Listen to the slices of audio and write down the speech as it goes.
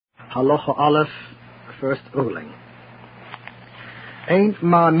Halacha Aleph, first ruling. Ein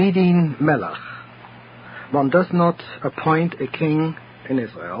ma'amidin melech. One does not appoint a king in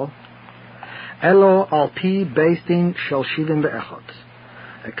Israel. Elo al pi beis din shel shivim ve'echad,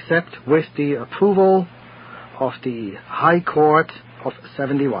 except with the approval of the High Court of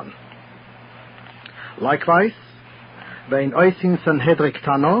 71. Likewise, vein oisin Sanhedrin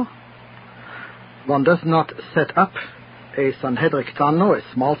Tano, one does not set up a Sanhedrin Tano,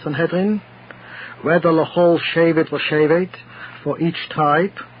 a small Sanhedrin, whether l'chol shevet v'shevet for each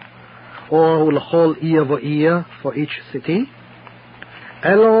tribe, or l'chol ir v'ir for each city,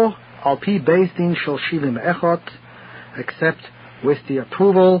 elo al pi beis din shel shivim echad, except with the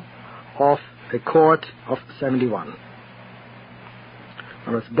approval of a court of 71.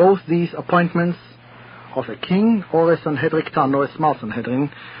 Whereas both these appointments of a king or a Sanhedrin Tano, a small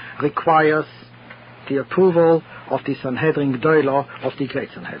Sanhedrin, requires the approval of the Sanhedrin Gdoila, of the great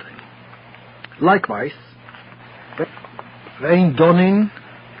Sanhedrin. Likewise, vein donin,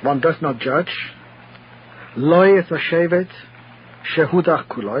 one does not judge, loy es hashevet shehudach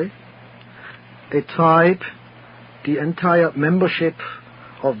kuloi, a tribe, the entire membership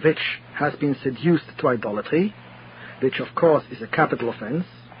of which has been seduced to idolatry, which of course is a capital offense,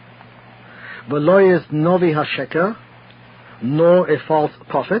 v'loy es novi hasheker, nor a false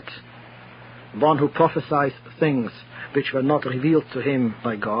prophet, one who prophesies things which were not revealed to him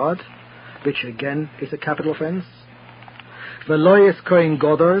by God, which again is a capital offense. V'lo es kohen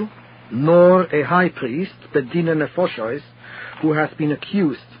gadol, nor a high priest, bedine nefoshois, who has been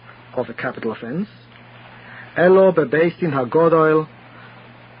accused of a capital offense. Elo bebeis din hagadol,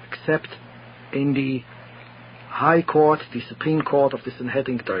 except in the High Court, the Supreme Court of the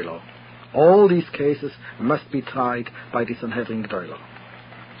Sanhedrin Gdoila. All these cases must be tried by the Sanhedrin Gdoila.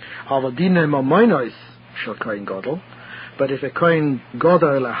 Avadine Maimonos shall kohen gadol, but if a kohen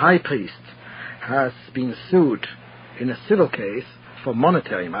gadol, a high priest, has been sued in a civil case for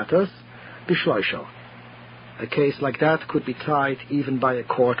monetary matters, bishloisho. A case like that could be tried even by a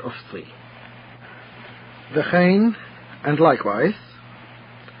court of 3. V'chein, and likewise,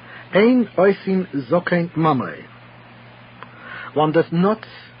 ein oisin zokein mamre. One does not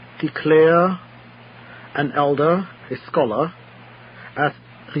declare an elder, a scholar, as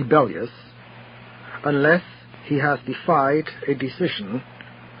rebellious unless he has defied a decision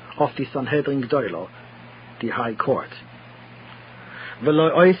of the Sanhedrin Gdoila, the High Court.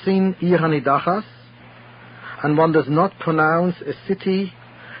 V'lo oisin ir hanidachas, and one does not pronounce a city,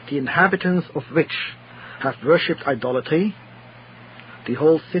 the inhabitants of which have worshipped idolatry. The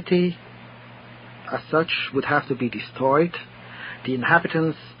whole city as such would have to be destroyed. The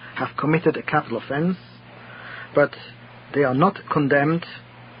inhabitants have committed a capital offense, but they are not condemned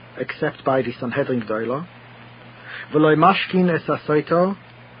except by the Sanhedrin Gdoila. V'lo mashkin es hasoito,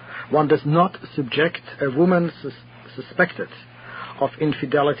 one does not subject a woman suspected of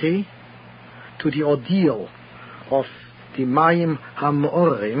infidelity to the ordeal of the mayim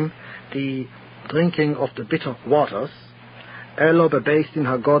hamorim, the drinking of the bitter waters, elo bebeis din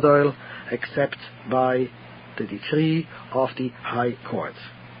hagadol, except by the decree of the High Court.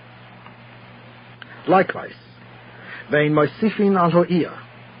 Likewise, vein moisifin al ho'ir,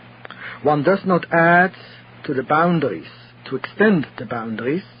 one does not add to the boundaries, to extend the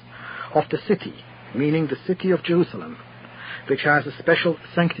boundaries of the city, meaning the city of Jerusalem, which has a special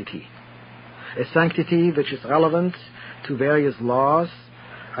sanctity, a sanctity which is relevant to various laws,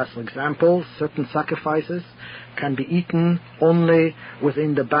 as for example, certain sacrifices can be eaten only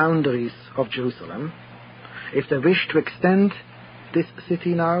within the boundaries of Jerusalem. If they wish to extend this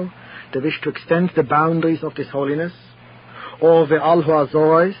city now, they wish to extend the boundaries of this holiness, or ve'al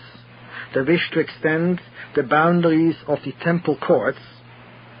ha'azoros, they wish to extend the boundaries of the temple courts,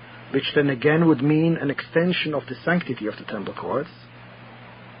 which then again would mean an extension of the sanctity of the temple courts.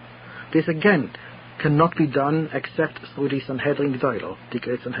 This again cannot be done except through the Sanhedrin Gdoila, the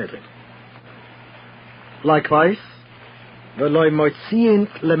great Sanhedrin. Likewise, v'lo moitziin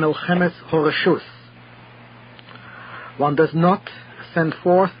lemelchemes horeshus, one does not send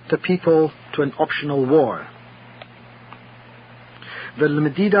forth the people to an optional war.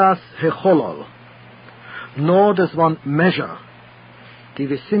 V'lemedidas hecholol, nor does one measure the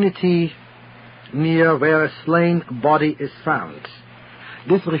vicinity near where a slain body is found.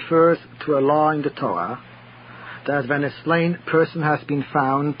 This refers to a law in the Torah that when a slain person has been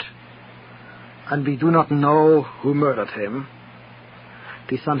found and we do not know who murdered him,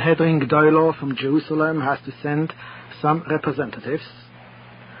 the Sanhedrin Gdoila from Jerusalem has to send some representatives,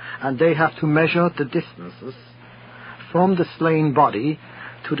 and they have to measure the distances from the slain body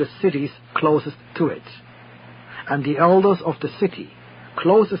to the cities closest to it. And the elders of the city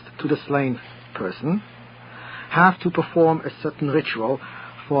closest to the slain person have to perform a certain ritual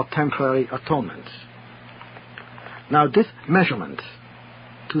for temporary atonement. Now this measurement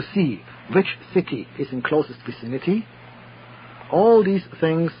to see which city is in closest vicinity, all these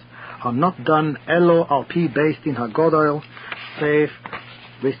things are not done elo al-pi based in Hagodol, save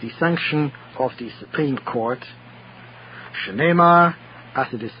with the sanction of the Supreme Court. Shenemar, as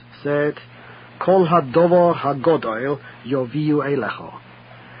it is said, Kol hadover hagodol yoviu elecho.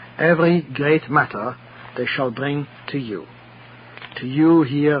 Every great matter they shall bring to you. To you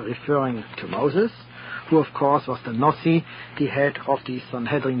here referring to Moses, who of course was the Nasi, the head of the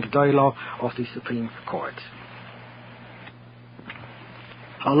Sanhedrin Gdoilo of the Supreme Court.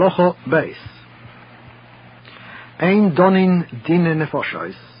 Halacha Beis. Ein donin dine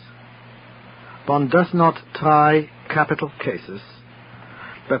nefoshois. One does not try capital cases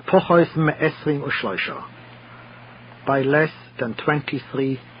bepochois me'esrim u'shloisha, by less than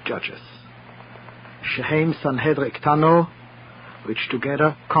 23 judges. Shehem Sanhedrin Ktano, which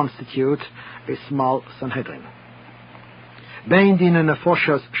together constitute a small Sanhedrin. Bein dine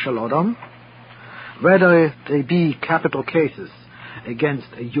nefoshois shalodam, whether they be capital cases against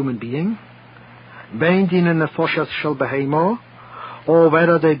a human being, bein dine nefoshois shel behemo, or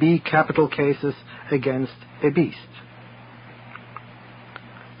whether they be capital cases against a beast.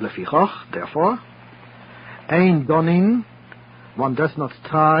 Lefichach, therefore, ein donin, one does not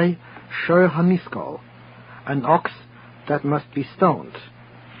try shor haniskol, an ox that must be stoned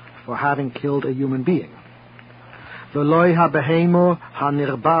for having killed a human being. Veloi ha-behemo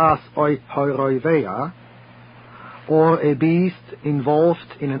ha-nirbaas oi horoiveya, or a beast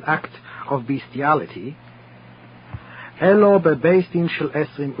involved in an act of bestiality, elo bebeistin shel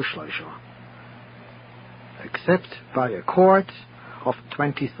esrim ushloisha, except by a court of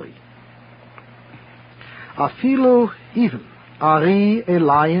 23. Afilu, even, ari, a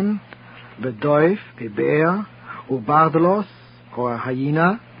lion, bedoif, a bear, ubardalos, or a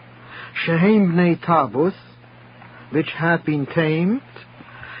hyena, shehem bnei tarbus, which have been tamed,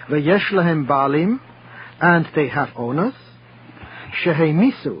 veyesh lahem balim, and they have owners,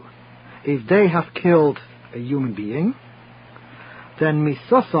 shehemisu, if they have killed a human being, then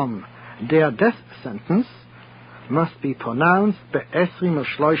misosom, their death sentence, must be pronounced be'esrim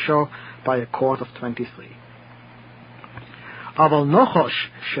u'shloisho, by a court of 23. Aval nochosh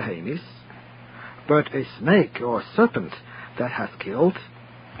shehemis, but a snake or serpent that has killed,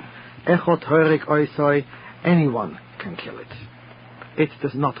 echot horik oisoi, anyone can kill it. It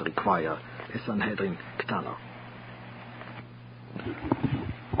does not require a Sanhedrin Ktano.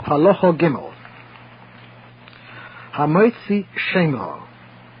 Halacha Gimel. Hamoitzi Shemro.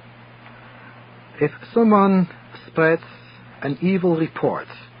 If someone spreads an evil report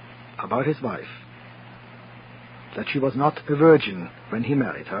about his wife, that she was not a virgin when he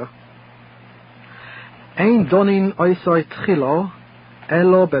married her, ein donin oisoi tchilo,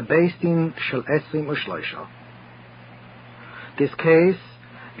 elo bebeistin shel esrim u'shloisha. This case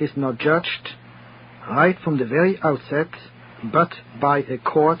is not judged right from the very outset, but by a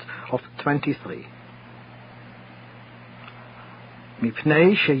court of 23.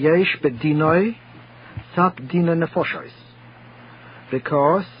 Mipnei sheyesh bedinoi sat dina nefoshois,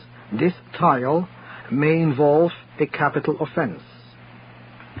 because this trial may involve a capital offense.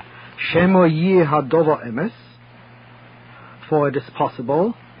 Shemo yeh hadovo emes, for it is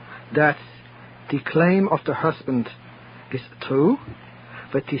possible that the claim of the husband is true,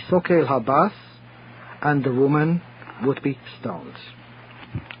 v'tisokel habas, and the woman would be stoned.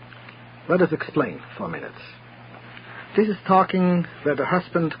 Let us explain for a minute. This is talking where the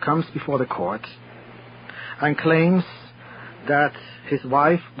husband comes before the court and claims that his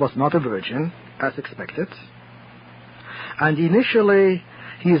wife was not a virgin, as expected, and initially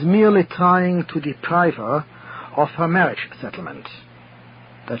he is merely trying to deprive her of her marriage settlement,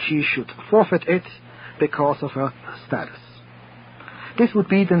 that she should forfeit it because of her status. This would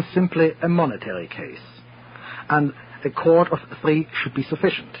be then simply a monetary case, and a court of 3 should be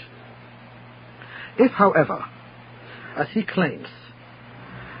sufficient. If, however, as he claims,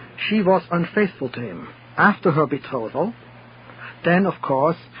 she was unfaithful to him after her betrothal, then of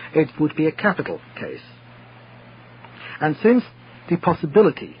course it would be a capital case. And since the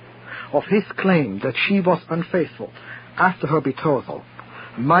possibility of his claim that she was unfaithful after her betrothal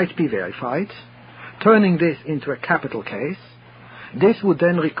might be verified, turning this into a capital case, this would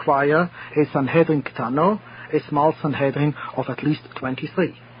then require a Sanhedrin Ktano, a small Sanhedrin of at least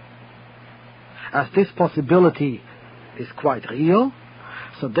 23. As this possibility is quite real,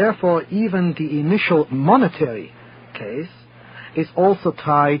 so therefore even the initial monetary case is also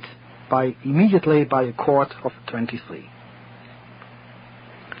tried immediately by a court of 23.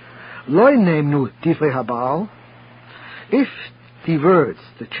 Loi neimnu divrei habal, if the words,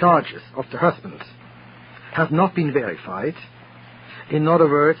 the charges of the husband have not been verified, in other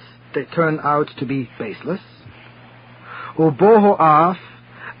words, they turn out to be baseless, uboho af,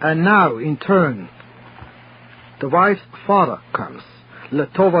 and now in turn the wife's father comes,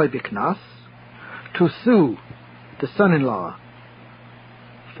 letovoi biknas, to sue the son-in-law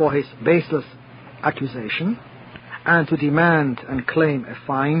for his baseless accusation and to demand and claim a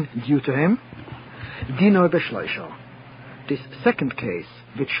fine due to him, dino b'shloisho. This second case,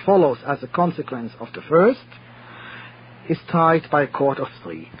 which follows as a consequence of the first, is tried by a court of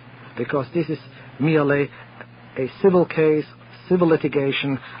three, because this is merely a civil case, civil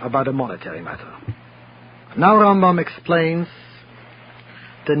litigation about a monetary matter. Now Rambam explains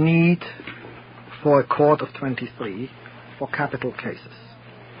the need for a court of 23 for capital cases.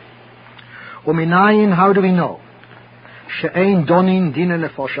 Uminayin, how do we know? She'ein donin dine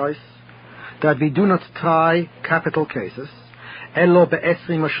nefoshois, that we do not try capital cases, elo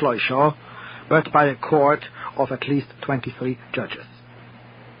be'esrim shloisho, but by a court of at least 23 judges.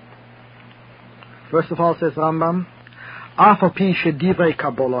 First of all, says Rambam, afopi shedivrei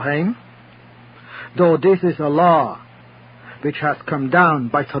kaboloheim, though this is a law which has come down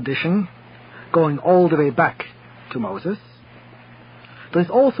by tradition, going all the way back to Moses, there is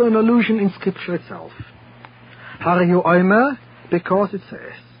also an allusion in Scripture itself. Harihu oimer, because it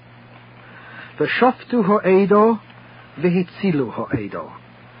says, V'shoftu ho'edo, v'hitzilu ho'edo.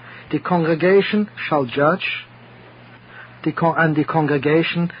 The congregation shall judge, and the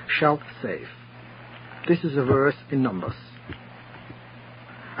congregation shall save. This is a verse in Numbers.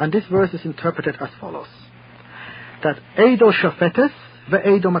 And this verse is interpreted as follows. That Eido shofetes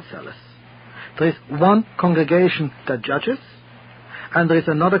ve'eido matzeles. There is one congregation that judges, and there is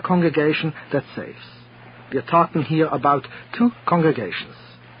another congregation that saves. We are talking here about two congregations.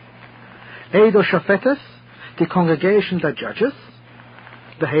 Eido shofetes, the congregation that judges,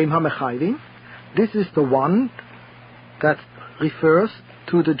 v'heim ha'mechayvim. This is the one that refers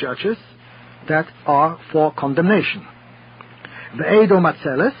to the judges that are for condemnation. Ve'eido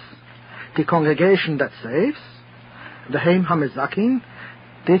matzeles, the congregation that saves, v'heim ha'mezakin,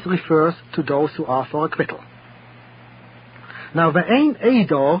 this refers to those who are for acquittal. Now, ve'ein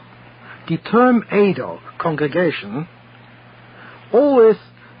eido, the term eido, congregation, always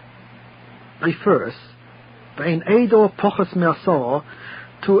refers, ve'ein eido pochas me'asor,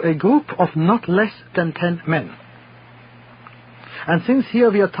 to a group of not less than 10 men. And since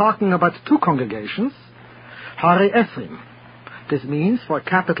here we are talking about two congregations, hare esrim, this means for a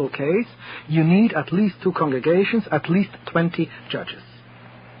capital case, you need at least two congregations, at least 20 judges.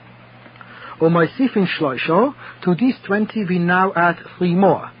 Umaisifin shloisho, to these 20 we now add 3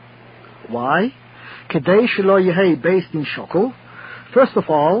 more. Why? Kedei shelo yehei based in shokul. First of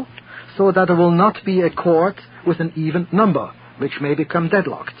all, so that there will not be a court with an even number, which may become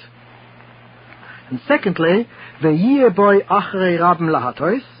deadlocked. And secondly, ve'yeh boy achrei rabim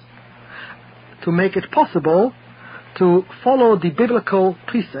lahatois, to make it possible to follow the biblical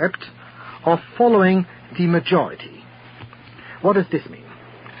precept of following the majority. What does this mean?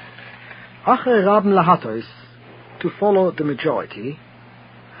 Achrei rabim lahatois, to follow the majority.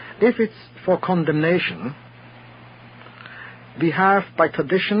 If it's for condemnation, we have by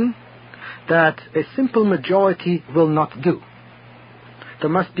tradition that a simple majority will not do. There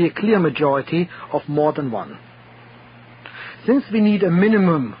must be a clear majority of more than one. Since we need a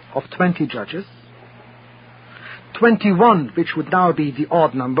minimum of 20 judges, 21, which would now be the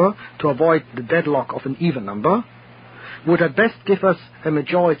odd number to avoid the deadlock of an even number, would at best give us a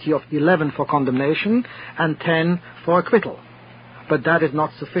majority of 11 for condemnation and 10 for acquittal. But that is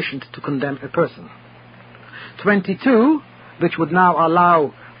not sufficient to condemn a person. 22, which would now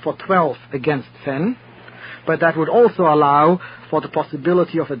allow for 12 against 10, but that would also allow for the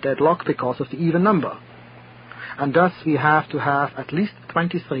possibility of a deadlock because of the even number. And thus we have to have at least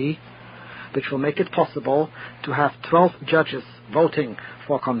 23, which will make it possible to have 12 judges voting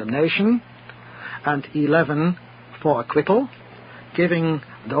for condemnation and 11 for acquittal, giving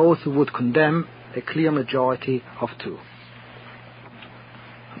those who would condemn a clear majority of 2.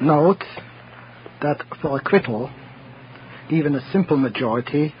 Note that for acquittal, even a simple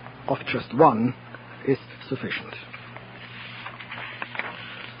majority of just 1 is sufficient.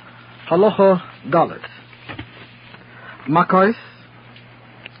 Halacha Dalet. Makos,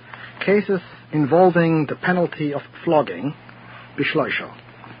 cases involving the penalty of flogging, bishloisho,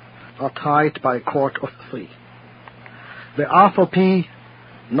 are tried by a court of 3. The afopi,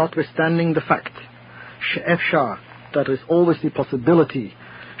 notwithstanding the fact, she'efshar, that there is always the possibility,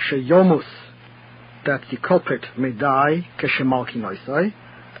 she'yomus, that the culprit may die, keshemalki noisai,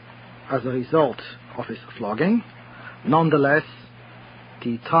 as a result of his flogging. Nonetheless,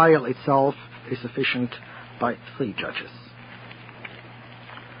 the trial itself is sufficient by 3 judges.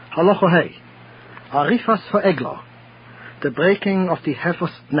 Halacha Hey, Arifas Ha'egla, the breaking of the heifer's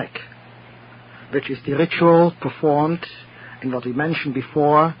neck, which is the ritual performed in what we mentioned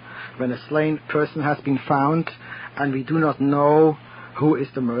before, when a slain person has been found and we do not know who is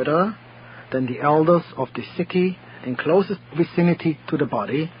the murderer. Then the elders of the city in closest vicinity to the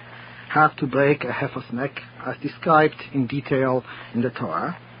body have to break a heifer's neck, as described in detail in the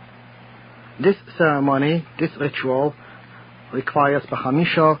Torah. This ceremony, this ritual, requires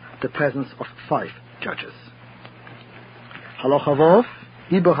b'chamisha the presence of 5 judges. Halacha Vov,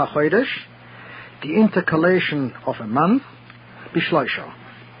 Ibur HaChodesh, the intercalation of a month, b'shloisha,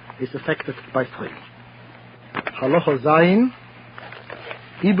 is affected by 3. Halacha Zayin,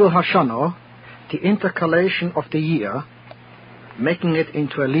 Ibur HaShana, the intercalation of the year, making it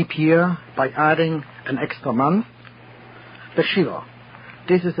into a leap year by adding an extra month, b'shiva,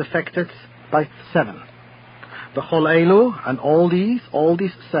 this is affected by 7. B'chol Eilu, and all these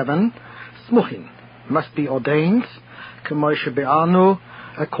 7, smuchin, must be ordained, k'mo shebe'arnu,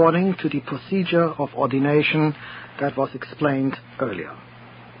 according to the procedure of ordination that was explained earlier.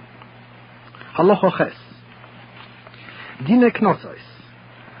 Halacha Ches, Dine Knossos,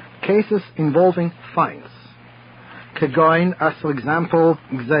 cases involving fines, kegoin, as for example,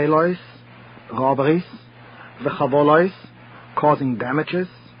 gzelos, robberies, v'chavolos, causing damages,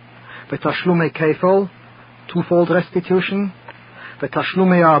 v'tashlume kefel, 2-fold restitution,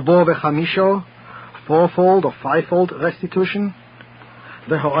 v'tashlume arbor v'chamisho, 4-fold or 5-fold restitution,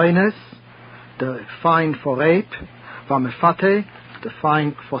 v'ho'oines, the fine for rape, v'amefate, the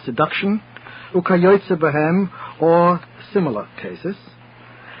fine for seduction, ukayotze behem, or similar cases.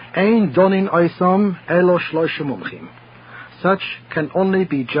 Ein donin oisom elo shloisha mumchim. Such can only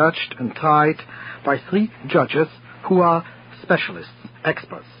be judged and tried by 3 judges who are specialists,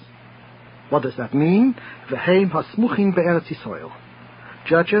 experts. What does that mean? V'heim hasmuchim be'eretz Yisrael,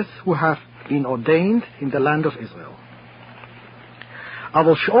 judges who have been ordained in the land of Israel.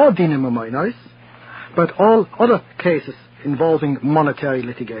 Avol she'or dinim u'moinos, but all other cases involving monetary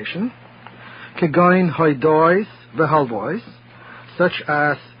litigation, kegoin hoidois v'halvois, such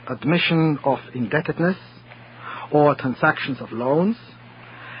as admission of indebtedness or transactions of loans,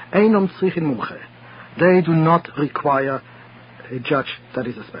 einom tzrichin mumche, they do not require a judge that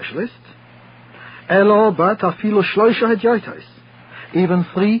is a specialist. Elo, but afilu shloisha hedyotos, even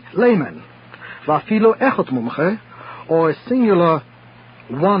 3 laymen, v'afilu echot mumche, or a singular,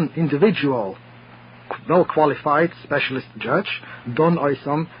 one individual, well-qualified specialist judge, don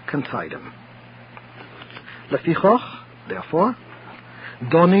oisam, can try them. Lefichoch, therefore,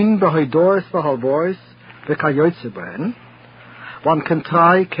 donin b'hoidoris v'halvois v'kayotze behen, one can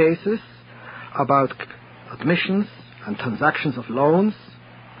try cases about admissions and transactions of loans,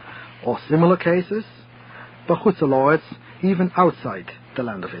 or similar cases, b'chutz ha'loretz, even outside the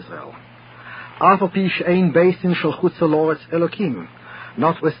land of Israel. Af al pi she'ein beisin shel chutz ha'loretz elokim,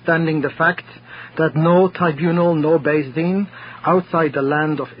 notwithstanding the fact that no tribunal, no beis din outside the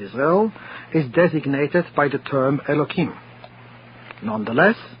land of Israel is designated by the term Elokim.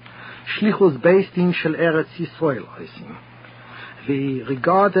 Nonetheless, shlichus beis din shel Eretz Yisrael oisim. We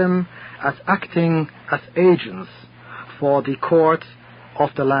regard them as acting as agents for the court of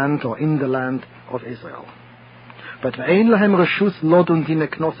the land or in the land of Israel. But ve'ein lahem reshus lodun dine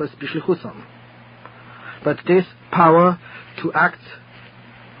knossos b'shlichusam. But this power to act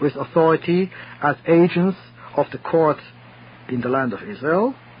with authority as agents of the court in the land of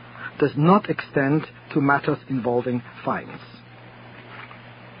Israel does not extend to matters involving fines.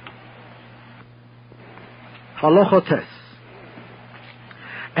 Halacha Tes,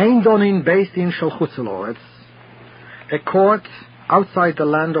 Ein donin beis din shel chutz ha'loretz, a court outside the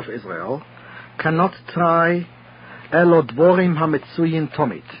land of Israel cannot try elo dvorim hametzuyin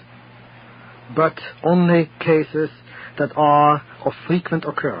tomit, but only cases that are of frequent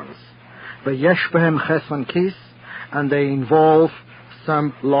occurrence, v'yesh behem chesron kis, and they involve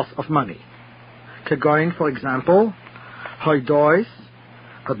some loss of money. Kegoin, for example, hoidois,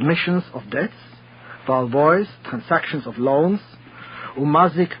 admissions of debts, valvois, transactions of loans,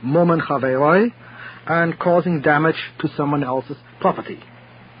 umazik momen chaveroi, and causing damage to someone else's property.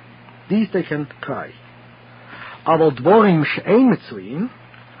 These they can try. Aval dvorim she'ein mitzuyin,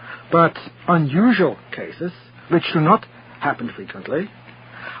 but unusual cases, which do not happen frequently,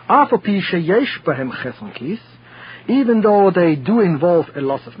 af al pi sheyesh behem chesron kis, even though they do involve a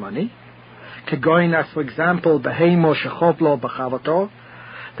loss of money, kegoin, as for example, beheimo shechoblo b'chavato,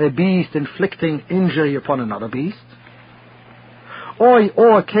 the beast inflicting injury upon another beast,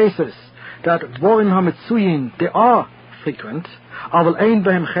 or cases that dvorim hametzuyin, they are frequent, aval ein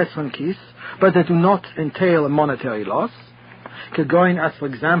behem chesron kis, but they do not entail a monetary loss. Going as, for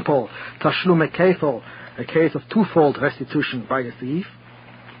example, tashlume kefel, a case of twofold restitution by the thief.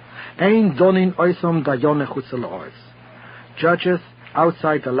 Ein donin oisom dayone chutz la'aretz. Judges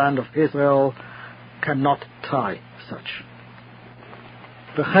outside the land of Israel cannot try such.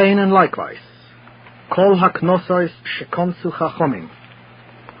 V'chein, and likewise, kol haknosos shekonsu chachomim.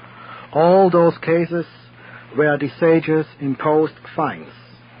 All those cases where the sages imposed fines.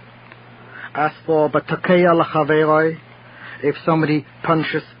 As for batakeya lachaveroi, if somebody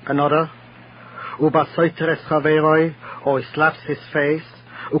punches another, ubasoiteres chaveroi, or he slaps his face,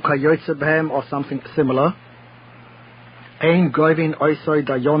 ukayotze behem, or something similar, ein goivin oisoi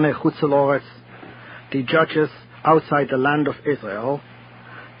dayone chutz la'aretz, the judges outside the land of Israel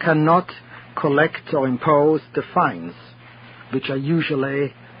cannot collect or impose the fines which are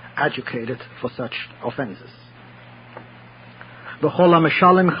usually adjudicated for such offenses. V'chol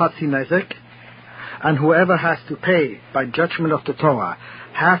hameshalem chatzi nezek, and whoever has to pay by judgment of the Torah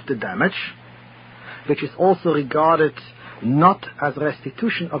half the damage, which is also regarded not as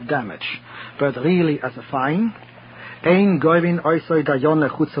restitution of damage, but really as a fine, ein goivin oisoi dayone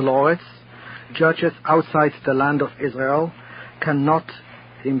chutz la'aretz, judges outside the land of Israel cannot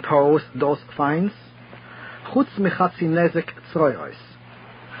impose those fines, chutz mechatzi nezek tzroyos,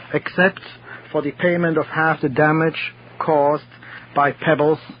 except for the payment of half the damage caused by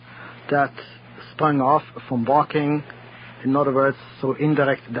pebbles that sprung off from walking, in other words, so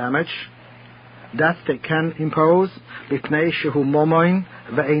indirect damage, that they can impose, b'pnei shehu momoin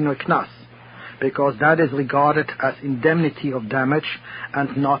ve'eino knas, because that is regarded as indemnity of damage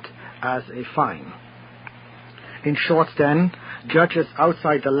and not as a fine. In short then, judges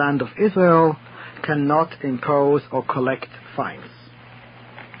outside the land of Israel cannot impose or collect fines.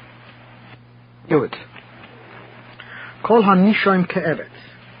 Yud. Kol hanishoim ke'evet.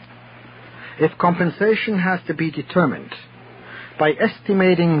 If compensation has to be determined by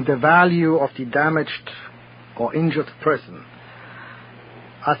estimating the value of the damaged or injured person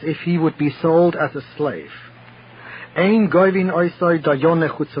as if he would be sold as a slave, ein goivin oisoi dayone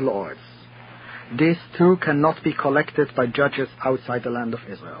chutz la'aretz, this too cannot be collected by judges outside the land of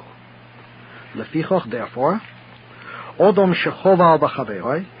Israel. Lefichoch, therefore, odom shechoval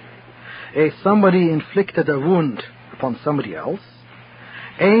b'chaveroi, if somebody inflicted a wound upon somebody else,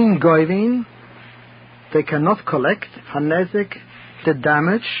 ein goivin, they cannot collect hanezek, the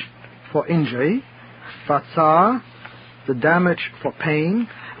damage for injury, vatzar, the damage for pain,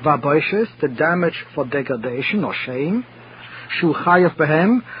 vaboishes, the damage for degradation or shame, shu chayav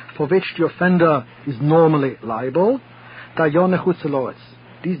behem, for which the offender is normally liable, dayone chutz la'aretz.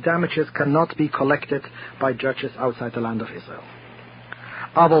 These damages cannot be collected by judges outside the land of Israel.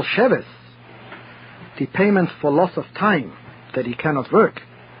 Aval sheves, the payment for loss of time that he cannot work,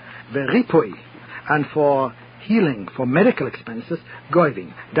 veripui, and for healing, for medical expenses,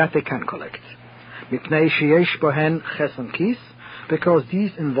 goivin, that they can collect. Mipnei sheyesh bohen chesron kis, because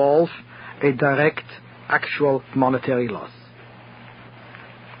these involve a direct, actual monetary loss.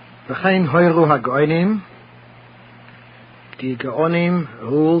 V'chein hoiru hagoinim, the Gaonim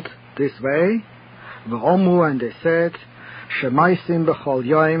ruled this way, v'omu, and they said, shemaisim b'chol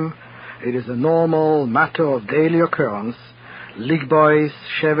yoim, it is a normal matter of daily occurrence, ligbois,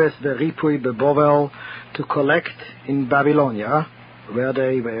 sheves veripui bebovel, to collect in Babylonia, where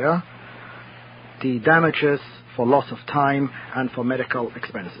they were, the damages for loss of time and for medical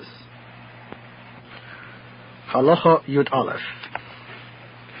expenses. Halacha Yud Aleph.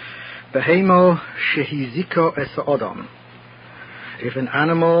 Behemo shehiziko es odom. If an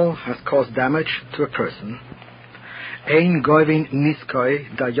animal has caused damage to a person, ein goivin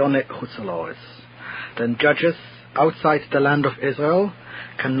niskoi dayone chutz la'aretz, then judges outside the land of Israel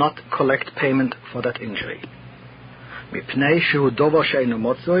cannot collect payment for that injury. Mipnei shehu dovo she'eino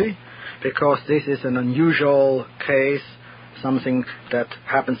motzoi, because this is an unusual case, something that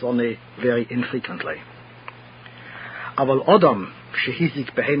happens only very infrequently. Aval odom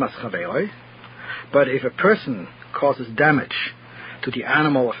shehizik behemas chaveroi, but if a person causes damage to the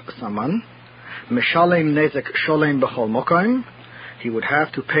animal of someone, meshalem nezek sholem b'chol mokaim, he would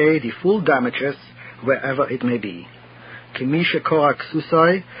have to pay the full damages wherever it may be. Kimisha korak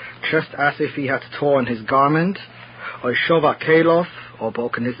susai, just as if he had torn his garment, or shova kelof, or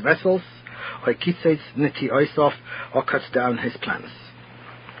broken his vessels, or kitzetz niti oisof, or cut down his plants.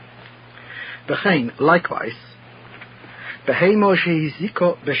 Bechein, likewise, behemo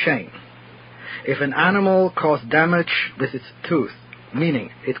shehiziko b'shein. If an animal caused damage with its tooth,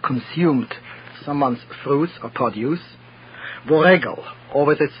 meaning it consumed someone's fruits or produce, Voregel, or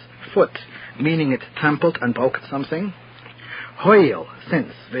with its foot, meaning it trampled and broke something. Hoil,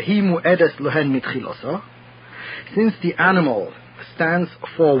 since vehimu edes lohen mitchiloso, since the animal stands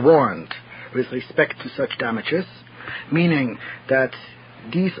forewarned with respect to such damages, meaning that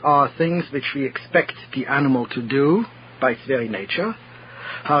these are things which we expect the animal to do by its very nature.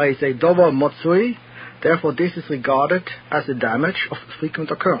 Hare ze dover motsui, therefore this is regarded as a damage of frequent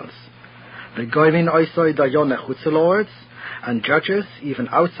occurrence. The goivin oisoi dayone chutzelords, and judges, even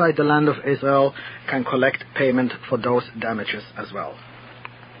outside the land of Israel, can collect payment for those damages as well.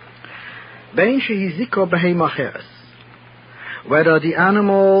 Bein shehiziko behema cheres, whether the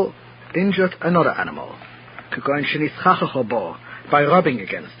animal injured another animal, by rubbing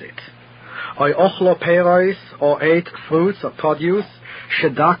against it, or ochlo perois, or ate fruits or produce,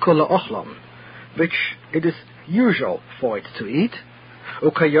 shedako leochlom, which it is usual for it to eat,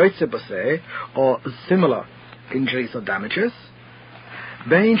 ukayoytze base, or similar injuries or damages,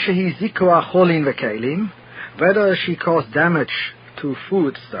 bein shehi zikua cholin vekelim, whether she caused damage to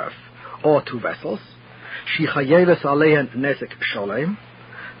food stuff or to vessels, she chayeves alehen nezek sholem,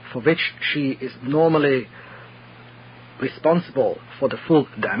 for which she is normally responsible for the full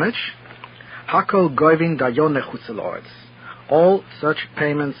damage. Hakol goivin dayon lechutzelords. All such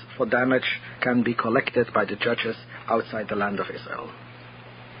payments for damage can be collected by the judges outside the land of Israel.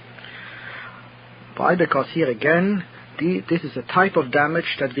 Why? Because here again, this is a type of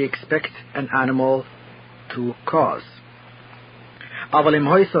damage that we expect an animal to cause. Avalim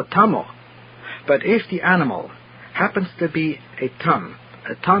hoiso tamo. But if the animal happens to be a tam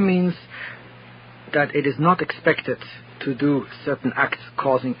means that it is not expected to do certain acts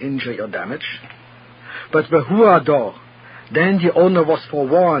causing injury or damage. But vehuado, then the owner was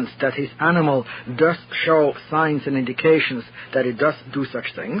forewarned that his animal does show signs and indications that it does do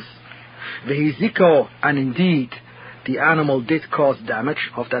such things. Vehiziko, and indeed the animal did cause damage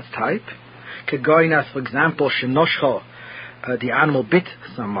of that type. Kegoinas, for example, shenoshcho, the animal bit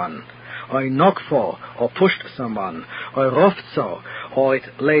someone, or nokfo, or pushed someone, or rofzo, or it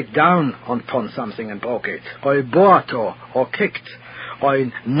laid down upon something and broke it, or boato, or kicked, or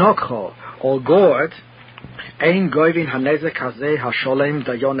nokho, or gored, ein goivin hanezek hazeh hasholem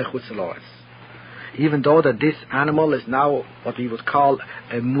dayon nechutzeloretz. Even though that this animal is now what we would call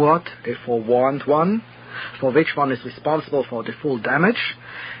a muat, a forewarned one, for which one is responsible for the full damage,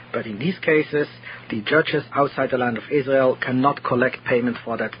 but in these cases, the judges outside the land of Israel cannot collect payment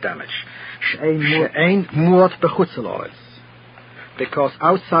for that damage. She'ein muat bechutzeloretz. Because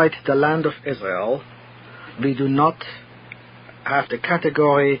outside the land of Israel, we do not have the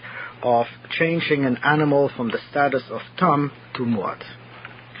category of changing an animal from the status of tam to muat.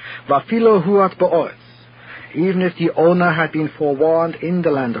 Vafilo huat ba'oretz, even if the owner had been forewarned in the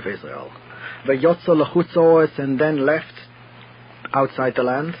land of Israel, v'yotzo lechutzoretz, and then left outside the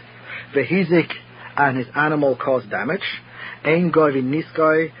land, v'hizik, and his animal caused damage, ein goivin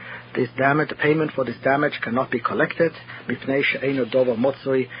niskoi, this damage, the payment for this damage cannot be collected, mipnei she'eino dover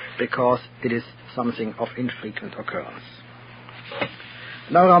motzui, because it is something of infrequent occurrence.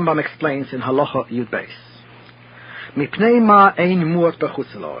 Now Rambam explains in Halacha Yud Beis. Mipnei ma ein muat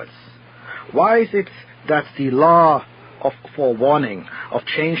bechutzeloretz. Why is it that the law of forewarning, of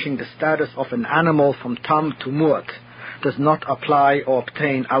changing the status of an animal from tam to muat, does not apply or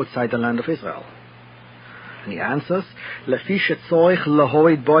obtain outside the land of Israel? And he answers, Lefi shetzorich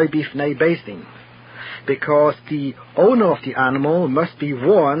lehoid boy bifnei beis din, because the owner of the animal must be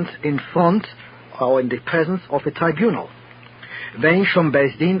warned in front or in the presence of a tribunal. Vein shom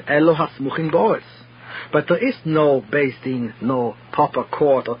beis din elo hasmuchin ba'oretz. But there is no beis din, no proper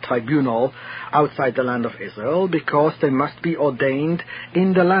court or tribunal outside the land of Israel, because they must be ordained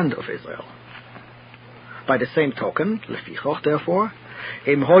in the land of Israel. By the same token, lefichoch, therefore,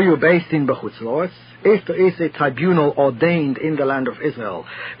 im hoyu beis din bechutzeloretz, if there is a tribunal ordained in the land of Israel,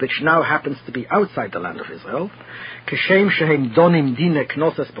 which now happens to be outside the land of Israel, keshem shehem donim dine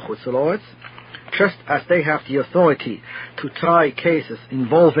knosses bechutzeloretz, just as they have the authority to try cases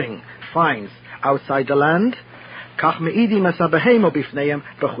involving fines outside the land, kach meidim es habehemo bifneim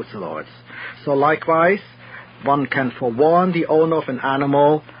bechutzeloretz. So likewise, one can forewarn the owner of an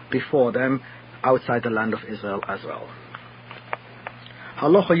animal before them outside the land of Israel as well.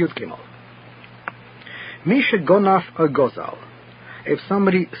 Halacha Yud Gimel. Mi shegonaf or gozal, if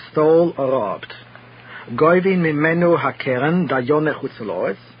somebody stole or robbed, goivin mimenu hakeren dayon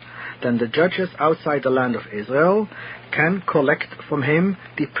nechutzeloretz, then the judges outside the land of Israel can collect from him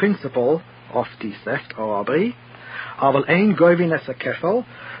the principal of the theft or robbery. Aval ein goivin es kefel,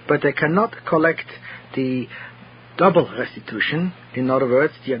 but they cannot collect the double restitution, in other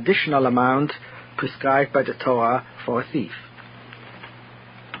words, the additional amount prescribed by the Torah for a thief.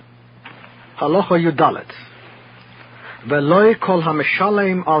 Halacha Yudalet. Veloi kol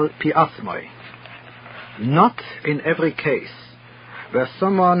hameshalem al pi atzmoi. Not in every case where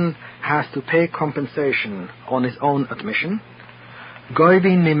someone has to pay compensation on his own admission,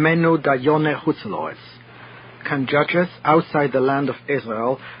 goivin mimenu dayone chutzeloetz, can judges outside the land of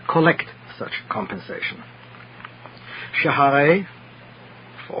Israel collect such compensation. Shaharei,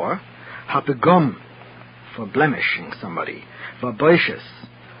 for hapegom, for blemishing somebody, vaboishes,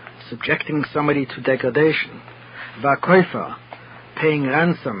 subjecting somebody to degradation, vakoifer, paying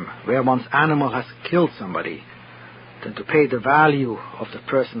ransom where one's animal has killed somebody, than to pay the value of the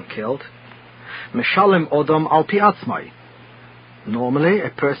person killed. Meshalem odom al pi atzmai. Normally, a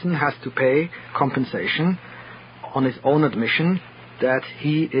person has to pay compensation on his own admission that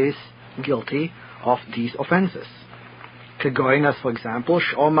he is guilty of these offenses. Kegoin, as for example,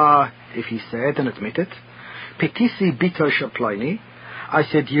 Sh'oma, if he said and admitted, Pitisi bito shaploini, I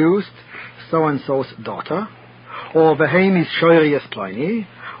seduced so-and-so's daughter, or Vehemis shoirias ploini,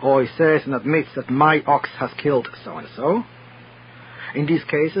 or he says and admits that my ox has killed so-and-so. In these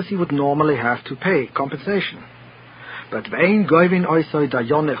cases, he would normally have to pay compensation. But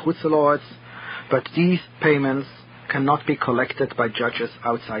these payments cannot be collected by judges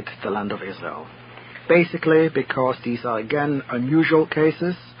outside the land of Israel. Basically, because these are again unusual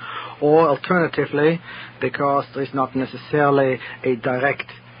cases, or alternatively, because there is not necessarily a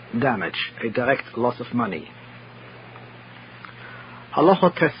direct damage, a direct loss of money.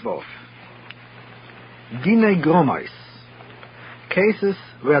 Halacha Tesvov. Dine gromais. Cases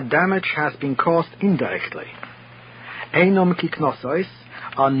where damage has been caused indirectly. Einom kiknosois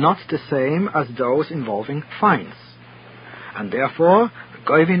are not the same as those involving fines. And therefore,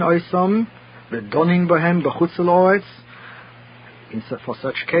 goivin oisom, vedonin bohem bechutzeloetz, for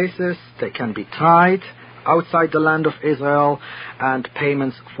such cases, they can be tried outside the land of Israel, and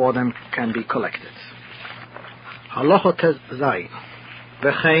payments for them can be collected. Halacha Tezai.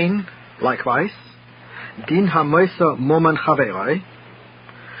 Vechein, likewise, din hamoisa momen chaveroi,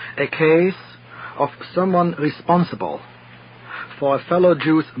 a case of someone responsible for a fellow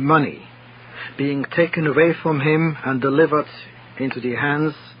Jew's money being taken away from him and delivered into the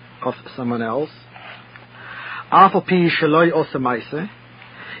hands of someone else. Afopi sheloi osemaise,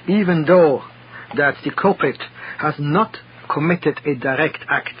 even though that the culprit has not committed a direct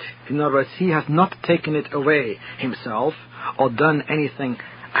act, in other words, he has not taken it away himself or done anything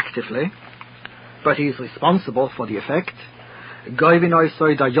actively, but he is responsible for the effect, then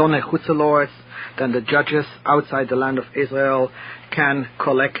the judges outside the land of Israel can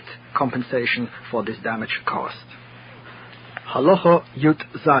collect compensation for this damage caused. Halacha Yud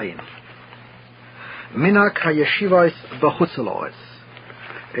Zayin. Minak hayeshivos b'chutzeloetz.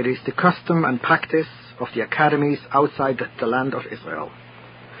 It is the custom and practice of the academies outside the land of Israel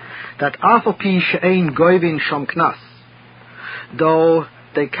that afopi she'ein goivin shom knas, though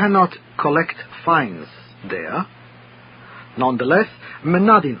they cannot collect fines there, nonetheless,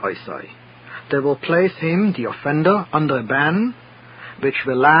 menadin oisai, they will place him, the offender, under a ban which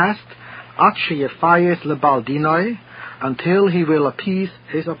will last at sheyefayes lebaldinoi, until he will appease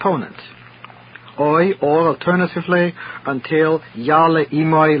his opponent, or alternatively, until yale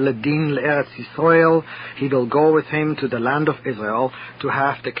imoy ledin le'eretz Yisrael, he will go with him to the land of Israel to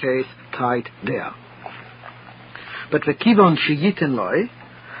have the case tried there. But v'kivon sheyitin loy,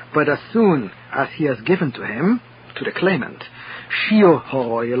 but as soon as he has given to him, to the claimant, shio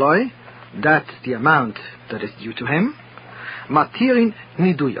horoi loy, that's the amount that is due to him, matirin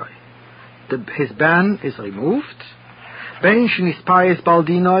niduyoy, his ban is removed, ben shenispayes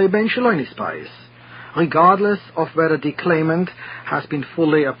baldinoi, ben sheloi nispayes, regardless of whether the claimant has been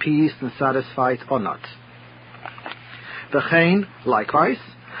fully appeased and satisfied or not. V'chein, likewise,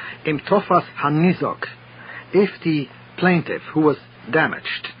 im tofas hanizok, if the plaintiff who was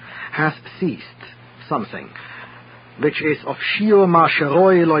damaged has seized something which is of shio ma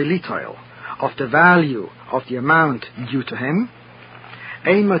sheroi loy litoil, of the value of the amount due to him,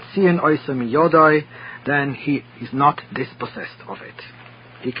 ein matzien oisa miyodai, then he is not dispossessed of it.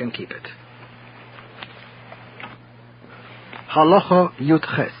 He can keep it. Halacha Yud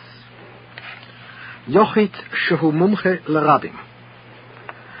Ches. Yochit shehu mumche l'rabim.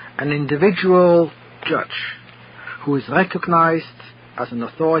 An individual judge who is recognized as an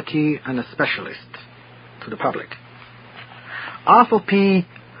authority and a specialist to the public. Afopi,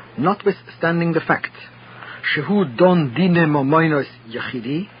 notwithstanding the fact, shehu don dine momoinos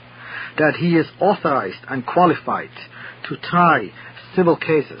yachidi, that he is authorized and qualified to try civil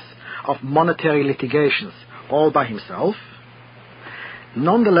cases of monetary litigations all by himself,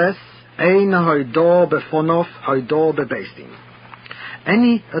 nonetheless, ein hoidor befonov hoidor bebeistin.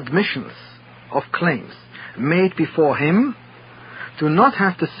 Any admissions of claims made before him do not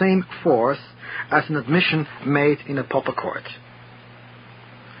have the same force as an admission made in a proper court.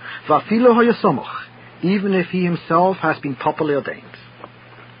 Va'afilo hayasomoch, even if he himself has been properly ordained.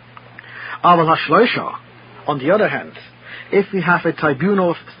 Aval hashloisha, on the other hand, if we have a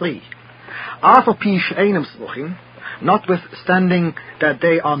tribunal of 3, afal pi she'enim sluchim, notwithstanding that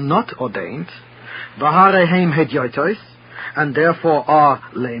they are not ordained, v'harehem hedyotos, and therefore are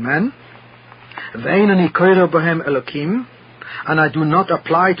laymen, v'einani koiro bohem elokim, and I do not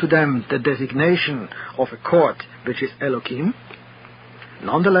apply to them the designation of a court which is Elokim.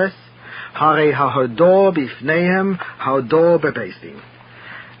 Nonetheless, Hare hahodor bifneihem haodor bebeis.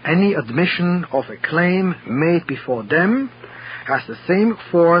 Any admission of a claim made before them has the same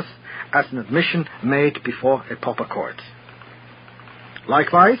force as an admission made before a proper court.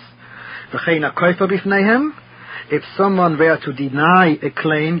 Likewise, v'chein hakoifer bifneihem, if someone were to deny a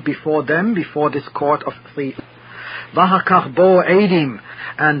claim before them, before this court of 3, V'hakach bo eidim,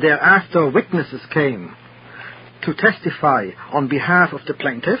 and thereafter witnesses came to testify on behalf of the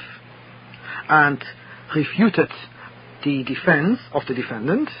plaintiff and refuted the defense of the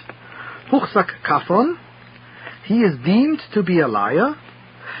defendant, Huchsak kafon, he is deemed to be a liar,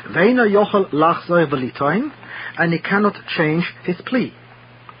 Veina yochel lachzor v'litoin, and he cannot change his plea.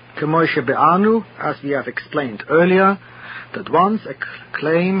 K'moishe be'anu, as we have explained earlier, that once a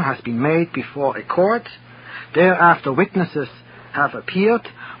claim has been made before a court, thereafter witnesses have appeared,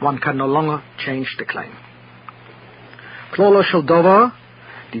 one can no longer change the claim. Klolo shel dover,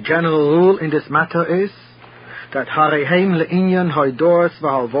 the general rule in this matter is that harehem le'inyan hoidors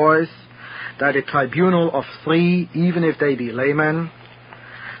v'halvois, that a tribunal of 3, even if they be laymen,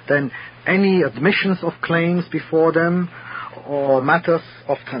 then any admissions of claims before them or matters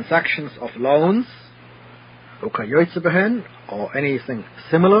of transactions of loans, or anything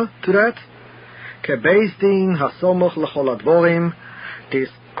similar to that, Kebeis din hasomoch l'chol advorim, this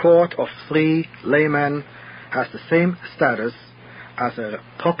court of 3 laymen has the same status as a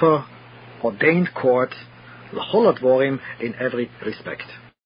proper ordained court l'chol advorim in every respect.